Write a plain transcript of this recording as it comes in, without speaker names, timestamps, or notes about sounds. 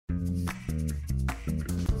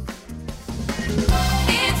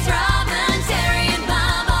It's Robin, Terry and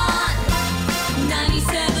Bob on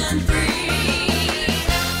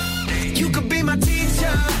 97.3. You could be my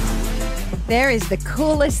teacher. There is the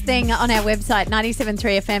coolest thing on our website,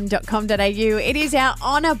 973fm.com.au. It is our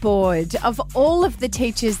honour board of all of the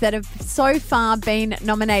teachers that have so far been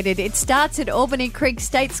nominated. It starts at Albany Creek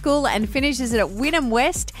State School and finishes at Wynnum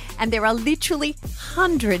West, and there are literally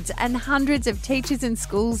hundreds and hundreds of teachers and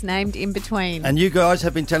schools named in between. And you guys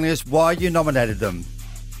have been telling us why you nominated them.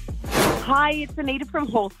 Hi, it's Anita from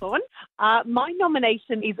Hawthorn. My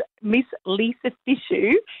nomination is Miss Lisa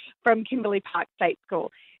Fishu from Kimberley Park State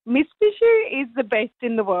School. Miss Fishu is the best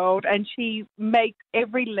in the world and she makes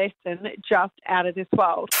every lesson just out of this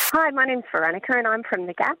world. Hi, my name's Veronica and I'm from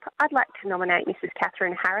The Gap. I'd like to nominate Mrs.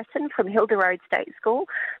 Catherine Harrison from Hilda Road State School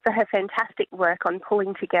for her fantastic work on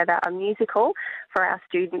pulling together a musical for our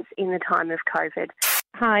students in the time of COVID.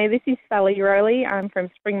 Hi, this is Sally Rowley. I'm from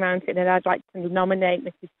Spring Mountain and I'd like to nominate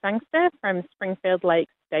Mrs. Sangster from Springfield Lake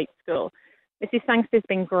State School. Mrs. Sangster's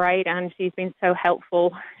been great and she's been so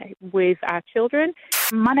helpful with our children.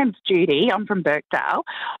 My name's Judy. I'm from Birkdale.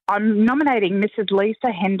 I'm nominating Mrs.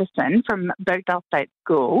 Lisa Henderson from Birkdale State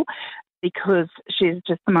School because she's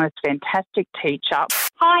just the most fantastic teacher.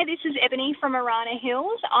 Hi, this is Ebony from Arana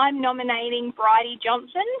Hills. I'm nominating Bridie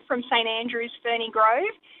Johnson from St Andrews Ferny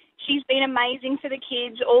Grove. She's been amazing for the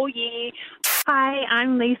kids all year. Hi,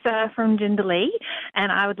 I'm Lisa from Jindalee,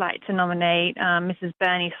 and I would like to nominate Mrs.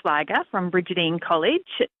 Bernie Slager from Bridgetine College.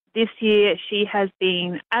 This year, she has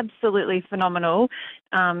been absolutely phenomenal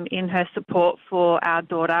in her support for our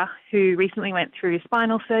daughter, who recently went through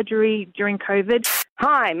spinal surgery during COVID.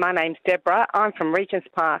 Hi, my name's Deborah. I'm from Regents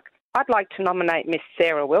Park. I'd like to nominate Miss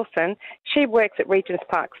Sarah Wilson. She works at Regents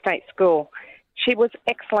Park State School. She was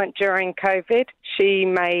excellent during COVID. She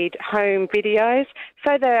made home videos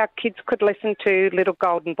so that our kids could listen to little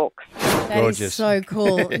golden books. That is so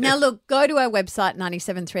cool. Now, look, go to our website,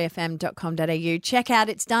 973fm.com.au. Check out,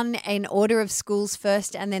 it's done in order of schools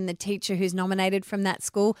first and then the teacher who's nominated from that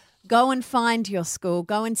school. Go and find your school.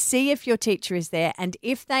 Go and see if your teacher is there. And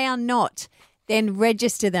if they are not, then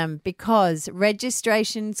register them because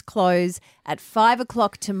registrations close at 5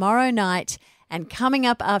 o'clock tomorrow night. And coming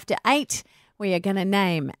up after 8, we are going to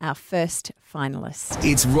name our first finalist.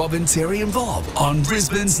 It's Robin, Terry and Bob on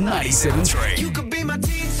Brisbane's 97.3. You could be my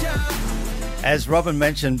teacher. As Robin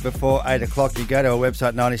mentioned before 8 o'clock, you go to our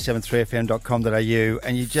website, 973fm.com.au,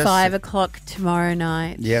 and you just... 5 o'clock tomorrow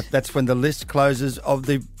night. Yeah, that's when the list closes of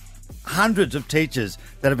the hundreds of teachers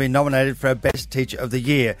that have been nominated for our Best Teacher of the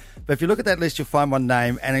Year. But if you look at that list, you'll find one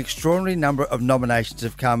name. An extraordinary number of nominations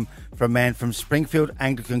have come from a man from Springfield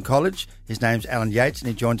Anglican College. His name's Alan Yates, and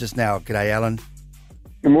he joins us now. G'day, Alan.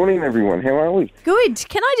 Good morning, everyone. How are we? Good.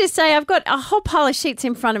 Can I just say I've got a whole pile of sheets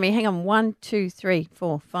in front of me. Hang on. 1, 2, 3,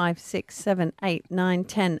 4, 5, 6, 7, 8, 9,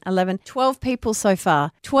 10, 11, 12 people so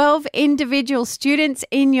far. 12 individual students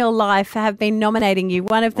in your life have been nominating you.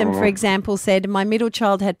 One of them, for example, said, my middle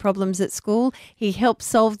child had problems at school. He helped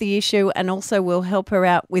solve the issue and also will help her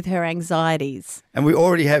out with her anxieties. And we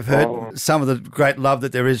already have heard some of the great love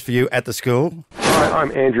that there is for you at the school. Hi,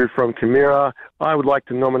 I'm Andrew from Camira. I would like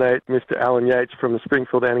to nominate Mr. Alan Yates from the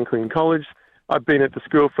Springfield Anglican College. I've been at the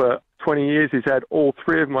school for 20 years. He's had all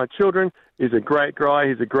 3 of my children. He's a great guy.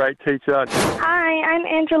 He's a great teacher. Hi, I'm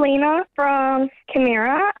Angelina from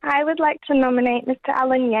Camira. I would like to nominate Mr.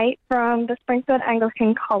 Alan Yates from the Springfield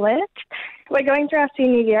Anglican College. We're going through our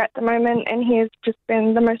senior year at the moment and he has just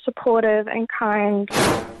been the most supportive and kind.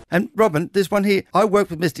 And Robin, there's one here. I work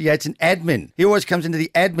with Mr. Yates in admin. He always comes into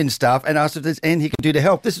the admin staff and asks if there's anything he can do to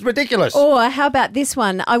help. This is ridiculous. Or how about this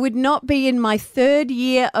one? I would not be in my 3rd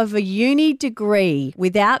year of a uni degree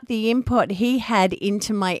without the input he had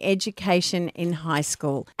into my education in high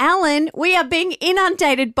school. Alan, we are being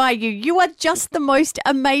inundated by you. You are just the most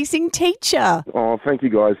amazing teacher. Oh, thank you,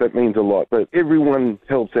 guys. That means a lot. But everyone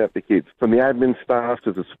helps out the kids, from the admin staff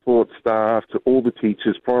to the support staff to all the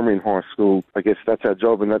teachers, primary and high school. I guess that's our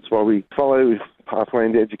job, and that's why we follow pathway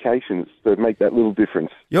into education, to make that little difference.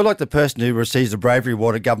 You're like the person who receives the Bravery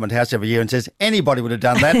Award at Government House every year and says anybody would have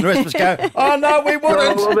done that, and the rest of us go, oh no, we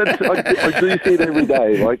wouldn't. No, well, I do see it every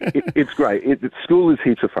day. Like it's great. School is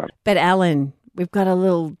heaps of fun. But Alan, we've got a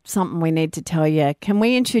little something we need to tell you. Can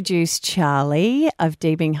we introduce Charlie of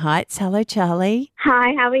Deebing Heights? Hello, Charlie.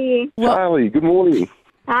 Hi, how are you? Charlie, good morning.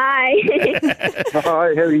 Hi. Hi, how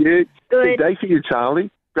are you? Good. Big day for you, Charlie.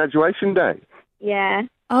 Graduation day. Yeah.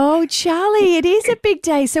 Oh, Charlie, it is a big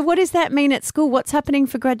day. So what does that mean at school? What's happening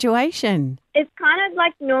for graduation? It's kind of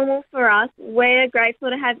like normal for us. We're grateful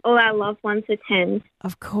to have all our loved ones attend.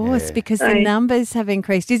 Of course, because the numbers have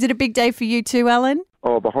increased. Is it a big day for you too, Alan?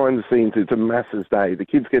 behind the scenes, it's a massive day. The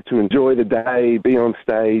kids get to enjoy the day, be on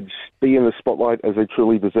stage, be in the spotlight as they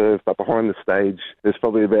truly deserve. But behind the stage, there's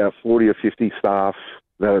probably about 40 or 50 staff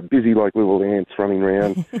that are busy like little ants running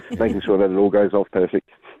around, making sure that it all goes off perfect.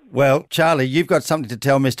 Well, Charlie, you've got something to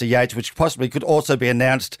tell Mr. Yates, which possibly could also be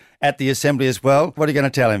announced at the assembly as well. What are you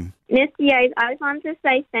going to tell him? Mr. Yates, I just wanted to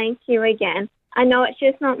say thank you again. I know it's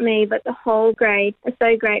just not me, but the whole grade is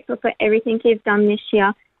so grateful for everything you've done this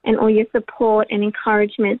year and all your support and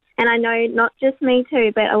encouragement. And I know not just me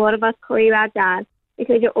too, but a lot of us call you our dad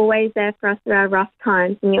because you're always there for us through our rough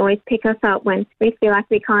times and you always pick us up when we feel like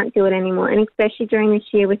we can't do it anymore. And especially during this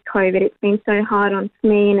year with COVID, it's been so hard on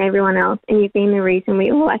me and everyone else, and you've been the reason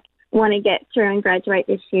we all want to get through and graduate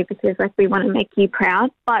this year because we want to make you proud.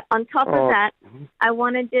 But on top of that, I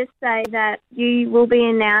want to just say that you will be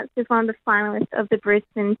announced as one of the finalists of the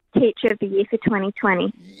Brisbane Teacher of the Year for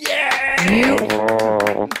 2020.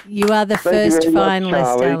 You are the Thank first you very much, finalist,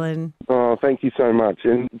 Charlie. Alan. Oh, thank you so much.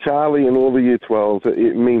 And Charlie and all the Year 12s,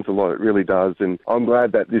 it means a lot. It really does. And I'm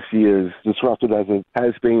glad that this year, as disrupted as it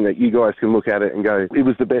has been, that you guys can look at it and go, it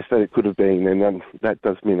was the best that it could have been. And that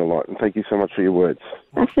does mean a lot. And thank you so much for your words.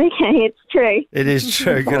 That's okay. It's true. It is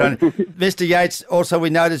true. Good on you. Mr. Yates, also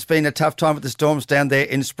we know there's been a tough time with the storms down there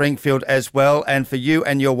in Springfield as well. And for you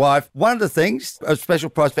and your wife, one of the things, a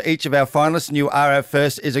special prize for each of our finalists, and you are our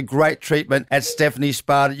first, is a great treatment at Stephanie's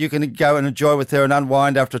Spa that you can go and enjoy with her and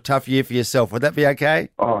unwind after a tough year for yourself. Would that be okay?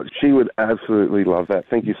 Oh, she would absolutely love that.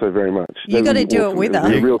 Thank you so very much. You got to do it with It'll her.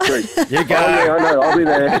 be a real treat. You go. Oh, yeah, I know. I'll be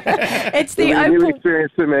there. It's the It'll be a new open.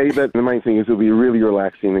 experience for me, but the main thing is it'll be really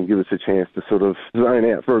relaxing and give us a chance to sort of zone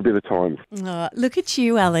out for a bit of time. Oh, look at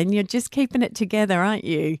you, Alan. You're just keeping it together, aren't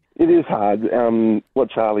you? It is hard. What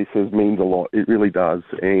Charlie says means a lot. It really does.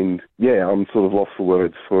 And, yeah, I'm sort of lost for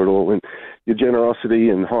words for it all. And your generosity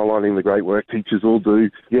and highlighting the great work teachers all do,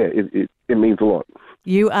 yeah, it means a lot.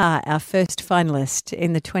 You are our first finalist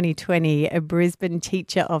in the 2020 Brisbane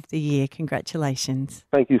Teacher of the Year. Congratulations.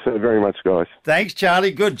 Thank you so very much, guys. Thanks, Charlie.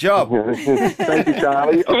 Good job. Thank you,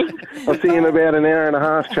 Charlie. I'll see you in about an hour and a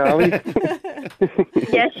half, Charlie.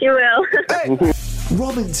 Yes, you will.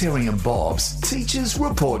 Robin, Terry and Bob's Teacher's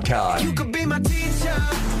Report Card. You could be my teacher.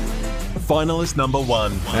 Finalist number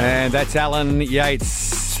 1. And that's Alan Yates.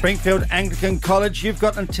 Springfield Anglican College, you've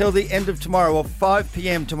got until the end of tomorrow or 5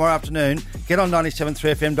 p.m. tomorrow afternoon. Get on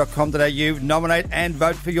 973fm.com.au, nominate and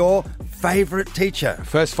vote for your favourite teacher.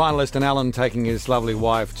 First finalist and Alan taking his lovely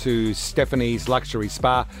wife to Stephanie's Luxury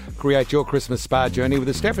Spa. Create your Christmas spa journey with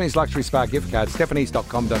a Stephanie's Luxury Spa gift card,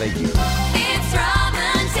 stephanies.com.au. It's Robin.